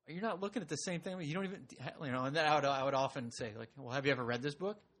 you're not looking at the same thing. You don't even, you know, and then I would often say, like, well, have you ever read this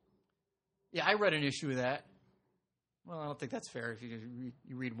book? Yeah, I read an issue of that. Well, I don't think that's fair. If you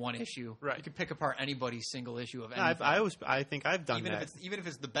read one issue, right? You can pick apart anybody's single issue of anything. I think I've done that. Even if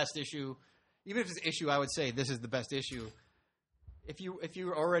it's the best issue, even if it's an issue, I would say this is the best issue. If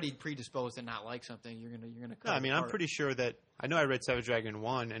you're already predisposed to not like something, you're gonna. No, I mean, I'm pretty sure that I know I read Savage Dragon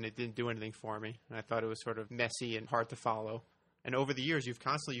 1 and it didn't do anything for me, and I thought it was sort of messy and hard to follow. And over the years, you've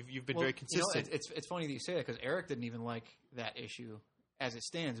been very consistent. You know, it's funny that you say that because Eric didn't even like that issue as it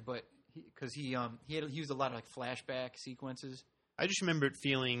stands, but. Because he used a lot of like flashback sequences. I just remember it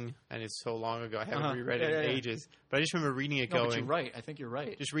feeling, and it's so long ago, I haven't reread it in ages. But I just remember reading it going. But you're right. I think you're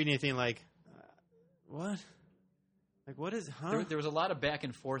right. Just reading it, thinking like, what? Like what is? Huh? There was a lot of back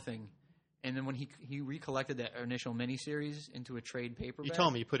and forthing, and then when he recollected that initial miniseries into a trade paperback. You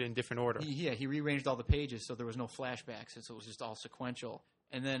told me you put it in different order. He rearranged all the pages so there was no flashbacks, and so it was just all sequential.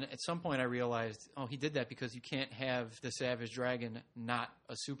 And then at some point I realized, oh, he did that because you can't have the Savage Dragon not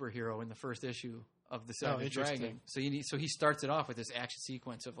a superhero in the first issue of the Savage Dragon. So he starts it off with this action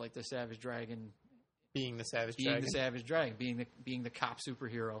sequence of like the Savage Dragon being the Savage Dragon, being the cop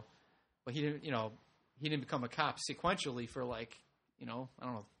superhero. But he didn't become a cop sequentially for like, I don't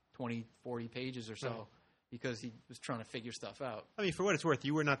know, 20, 40 pages or so. Right. Because he was trying to figure stuff out. I mean, for what it's worth,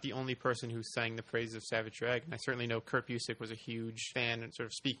 you were not the only person who sang the praises of Savage Dragon. I certainly know Kurt Busiek was a huge fan and sort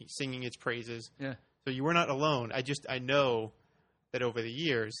of singing its praises. Yeah. So you were not alone. I know that over the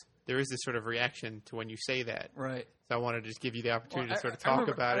years, there is this sort of reaction to when you say that. Right. So I wanted to just give you the opportunity to sort of talk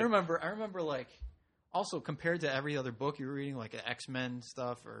about it. I remember like, also compared to every other book you were reading, like X-Men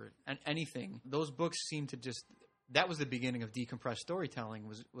stuff or anything, those books seemed to just, that was the beginning of decompressed storytelling,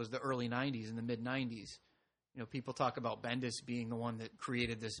 was the early 90s and the mid-90s. People talk about Bendis being the one that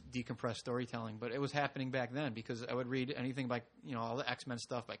created this decompressed storytelling, but it was happening back then because I would read anything by, all the X-Men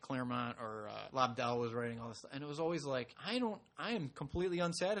stuff by Claremont or Lobdell was writing all this stuff. And it was always like, I am completely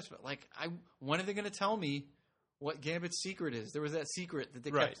unsatisfied. Like, when are they going to tell me what Gambit's secret is? There was that secret that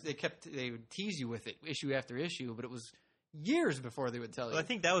they would tease you with it issue after issue, but it was years before they would tell you. I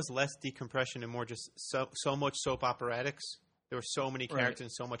think that was less decompression and more just so much soap operatics. There were so many characters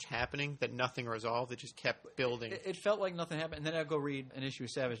and so much happening that nothing resolved. It just kept building. It felt like nothing happened. And then I'd go read an issue of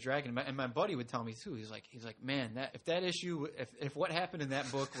Savage Dragon, and my buddy would tell me too. He's like, man, if that issue, if what happened in that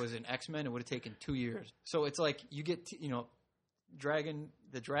book was in X-Men, it would have taken 2 years. So it's like you get, the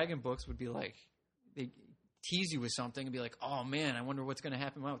Dragon books would be like they tease you with something and be like, oh man, I wonder what's going to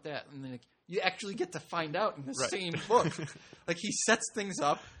happen with that, and then you actually get to find out in the same book. Like he sets things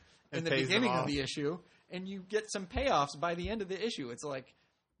up in the beginning of the issue. And you get some payoffs by the end of the issue. It's like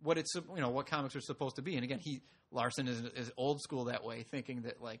what comics are supposed to be. And again, Larson is old school that way, thinking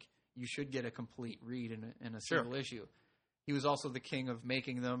that like you should get a complete read in a single issue. He was also the king of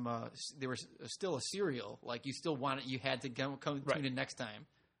making them. They were still a serial. Like you still wanted, you had to come tune in next time.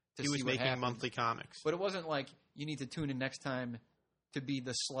 He was making monthly comics, but it wasn't like you need to tune in next time to be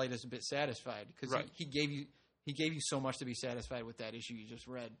the slightest bit satisfied because he gave you so much to be satisfied with that issue you just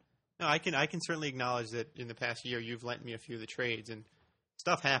read. No, I can certainly acknowledge that in the past year you've lent me a few of the trades and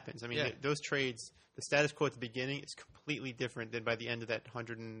stuff happens. I mean, those trades, the status quo at the beginning is completely different than by the end of that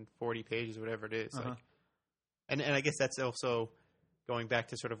 140 pages, whatever it is. Like, and I guess that's also going back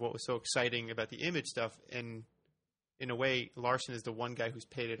to sort of what was so exciting about the Image stuff. And in a way, Larson is the one guy who's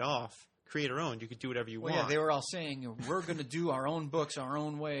paid it off. Create our own. You could do whatever you want. Yeah, they were all saying we're going to do our own books our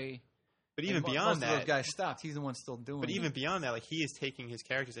own way. But even beyond that, most of those guys stopped. He's the one still doing it. But even beyond that, like he is taking his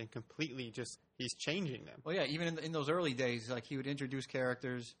characters and completely he's changing them. Well, yeah, even in those early days, like he would introduce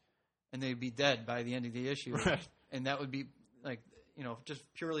characters, and they'd be dead by the end of the issue, and that would be like just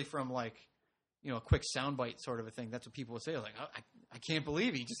purely from like a quick soundbite sort of a thing. That's what people would say. Like, I can't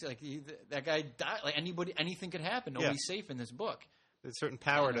believe he just that guy died. Like anything could happen. Nobody's safe in this book. There's a certain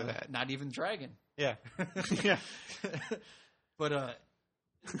power to that. Not even Dragon. Yeah, yeah. But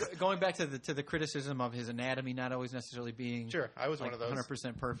going back to the criticism of his anatomy not always necessarily being I was one of those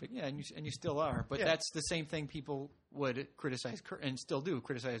 100% perfect. Yeah, and you still are. But that's the same thing people would criticize and still do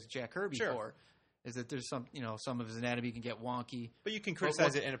criticize Jack Kirby for. Is that there's some of his anatomy can get wonky. But you can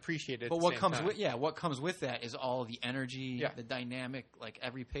criticize it and appreciate it. But what comes with that is all the energy, the dynamic, like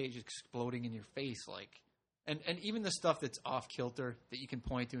every page exploding in your face, like and even the stuff that's off kilter that you can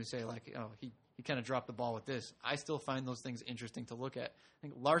point to and say like, oh, he he kind of dropped the ball with this. I still find those things interesting to look at. I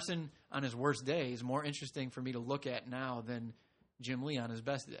think Larson on his worst day is more interesting for me to look at now than Jim Lee on his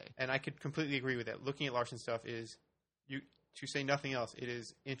best day. And I could completely agree with that. Looking at Larson stuff is, to say nothing else, it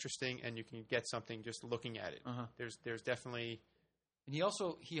is interesting, and you can get something just looking at it. Uh-huh. There's definitely... And he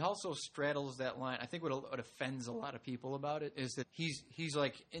also straddles that line. I think what offends a lot of people about it is that he's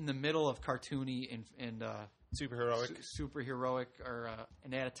like in the middle of cartoony and superheroic or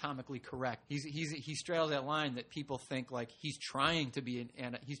and anatomically correct. He straddles that line that people think like he's trying to be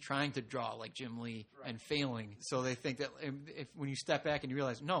he's trying to draw like Jim Lee and failing. So they think that if when you step back and you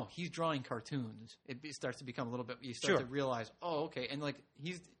realize no, he's drawing cartoons, it starts to become a little bit. You start to realize, oh, okay, and like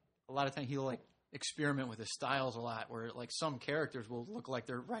a lot of time he'll like experiment with his styles a lot, where like some characters will look like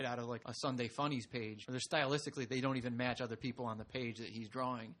they're right out of like a Sunday Funnies page, or they're stylistically they don't even match other people on the page that he's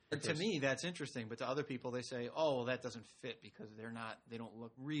drawing. And to me, that's interesting, but to other people, they say, "Oh, well, that doesn't fit because they don't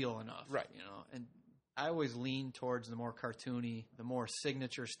look real enough." Right. You know, and I always lean towards the more cartoony, the more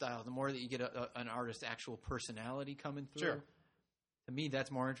signature style, the more that you get an artist's actual personality coming through. Sure. To me, that's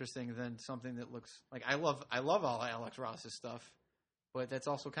more interesting than something that looks like I love all Alex Ross's stuff. But that's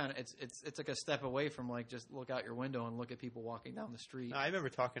also kind of it's like a step away from like just look out your window and look at people walking down the street. I remember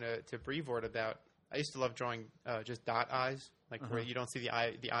talking to Brevoort about. I used to love drawing just dot eyes, like where you don't see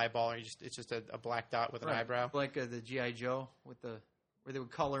the eyeball, and it's just a black dot with an eyebrow, like the G.I. Joe with where they would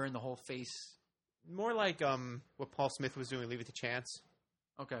color in the whole face. More like what Paul Smith was doing, Leave It to Chance.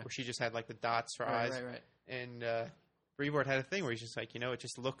 Okay, where she just had like the dots for eyes. Right. And Brevoort had a thing where he's just like, it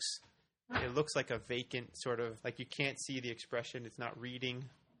just looks. It looks like a vacant sort of like you can't see the expression. It's not reading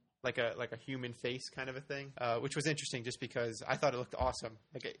like a human face kind of a thing, which was interesting just because I thought it looked awesome.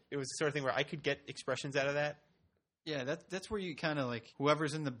 Like it was the sort of thing where I could get expressions out of that. Yeah, that's where you kind of like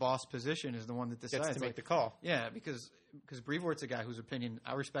whoever's in the boss position is the one that decides Gets to make the call. Yeah, because Brevoort's a guy whose opinion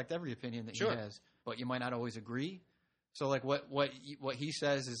I respect every opinion that he has, but you might not always agree. So like what he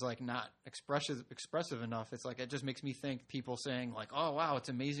says is like not expressive enough. It's like it just makes me think people saying like, oh wow, it's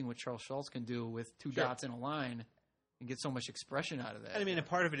amazing what Charles Schulz can do with two dots in a line and get so much expression out of that. And I mean, a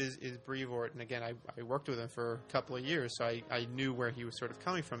part of it is Brevoort, and again, I worked with him for a couple of years, so I knew where he was sort of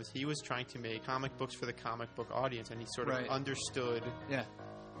coming from. Is he was trying to make comic books for the comic book audience, and he sort of understood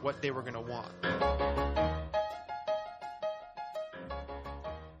what they were going to want.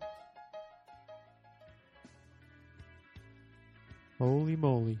 Holy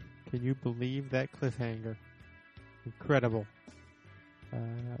moly. Can you believe that cliffhanger? Incredible.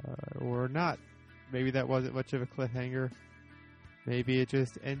 Or not. Maybe that wasn't much of a cliffhanger. Maybe it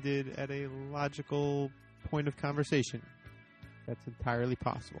just ended at a logical point of conversation. That's entirely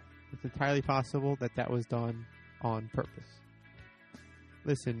possible. It's entirely possible that was done on purpose.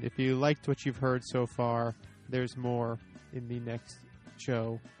 Listen, if you liked what you've heard so far, there's more in the next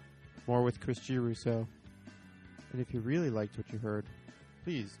show. More with Chris Giarrusso. And if you really liked what you heard,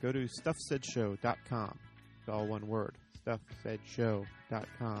 please go to StuffSaidShow.com. It's all one word,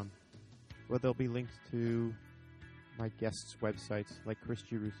 StuffSaidShow.com, where there'll be links to my guests' websites, like Chris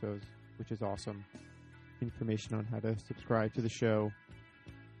Giarrusso's, which is awesome, information on how to subscribe to the show,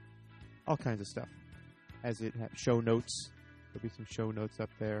 all kinds of stuff. As it has show notes, there'll be some show notes up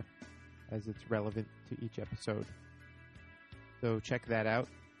there as it's relevant to each episode. So check that out,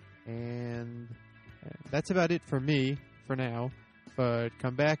 and that's about it for me for now, but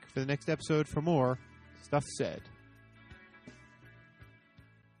come back for the next episode for more Stuff Said.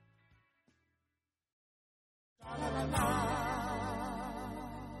 La, la, la.